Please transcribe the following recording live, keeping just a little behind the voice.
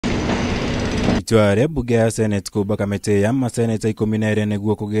Itua ria bunge ya Senate kuba kamite ya maseneta 12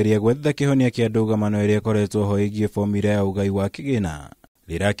 niguo kugeria gwetha kihonia kia ndũgamano iria koretwo ho igie formula ya ugaai wa kigina.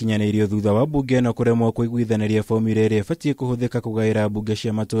 Rirakinyanĩirio thutha wa bunge no kuremwo kuiguithaniria formula iria ibatie kuhuthika kugaira bunge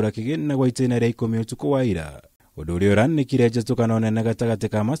cia matura kigina gwa itĩna ria 10 utuku wa ira. Ũndũ ũrĩa ũranĩkire njĩtũkano nene gatagatĩ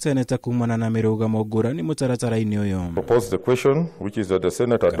ka maseneta kumana na mĩrũgamo ngũrani mũtaratara-inĩ ũyũ. Propose the question which is that the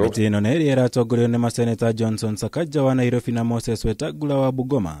Senate adopts. Kamĩtĩ ĩno nĩ ĩrĩa ĩratongorio nĩ maseneta Johnson Sakaja wa Nairobi na Moses Wetangula wa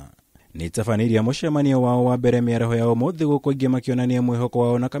Bungoma. Nĩ tabaniria mũcemanio wao wa mbere mĩaraho ya ũmũthĩ gũkũ aingĩ makĩonania mwĩhoko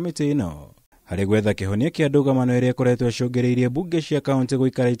wao na kamĩtĩ ĩno harĩ gwetha kĩhonia kĩa ndũgamano ĩrĩa ĩkoretwo ĩcũngĩrĩirie bunge cia kaunti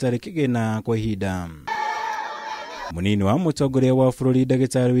gũikara itarĩ kĩgĩna kwa ihinda. Munini wa mutongoria wa bururi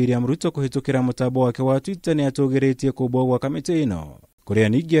Dr William Ruto kũhĩtũkĩra mũtambo wake wa Twitter nĩ atũgĩrĩtie kũmbwo gwa kamĩtĩ ĩno kũrĩa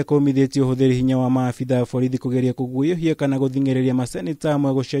ningĩ akumithĩtie uhuthiri hinya wa maabitha borithi kugeria kuguoyohia kana guthing'iriria maseneta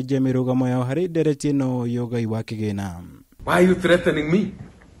amwe gũcenjia mĩrũgamo yao harĩ ndereti ĩno ya ugaai wa kigina. Why are you threatening me?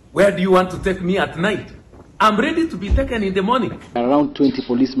 Where do you want to take me at night? I'm ready to be taken in the morning. Around 20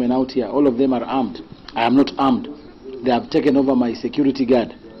 policemen out here, all of them are armed. I am not armed. They have taken over my security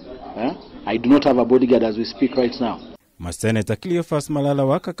guard. I do not have a bodyguard as we speak right now. Maseneta Cleophas Malala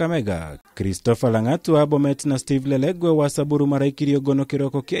wa Kakamega, Christopher Lang'atu wa Bomet na Steve Lelegwe wa Samburu maraikirio ngono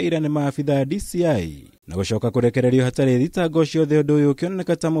kiroko kia ira nĩ maabitha ya DCI na gũcoka kurekererio hatarĩ thitango ciothe. Ũndũ ũyũ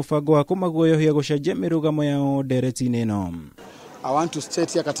ũkĩoneka ta mũbango wa kũmaguoyohia gũcenjia mĩrũgamo yao ndereti-inĩ ĩno. I want to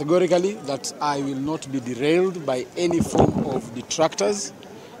state here categorically that I will not be derailed by any form of detractors.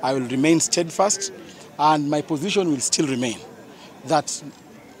 I will remain steadfast and my position will still remain that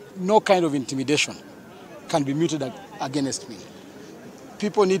no kind of intimidation can be muted against me.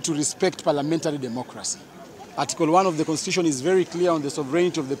 People need to respect parliamentary democracy. Article 1 of the Constitution is very clear on the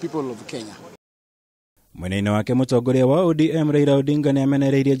sovereignty of the people of Kenya. Mwena-inĩ wake mutongoria wa ODM Raila Odinga nĩ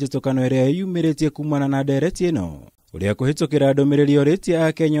amenereirie njĩtũkano ĩrĩa yumĩrĩtie kumana na ndereti ĩno ũrĩa kũhĩtũkĩra ndũmĩrĩri orĩtie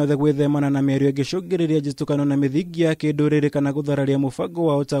a Kenya othe gwĩthemana na mĩario ĩngĩcũngĩrĩria njĩtũkano na mĩthingi ya kĩndũrĩrĩ kana gũthararia mũbango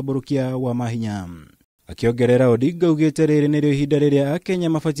wa ũtambũrũkia wa mahinya. Akiongerera Odinga ugĩte rĩrĩ nĩrĩo ihinda rĩrĩa Akenya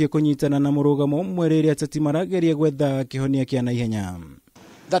mabatie kũnyitana na mũrugamo ũmwe rĩrĩa ateti marageria gwetha kĩhonia kĩa naihenya.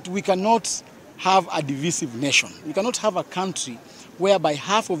 That we cannot have a divisive nation. We cannot have a country whereby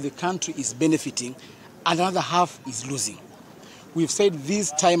half of the country is benefiting and another half is losing. We've said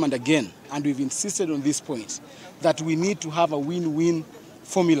this time and again, and we've insisted on this point, that we need to have a win-win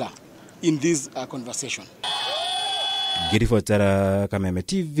formula in this conversation. Girifotara Kameme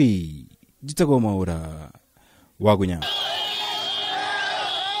TV. Jitagwo Mwaura Wagunya.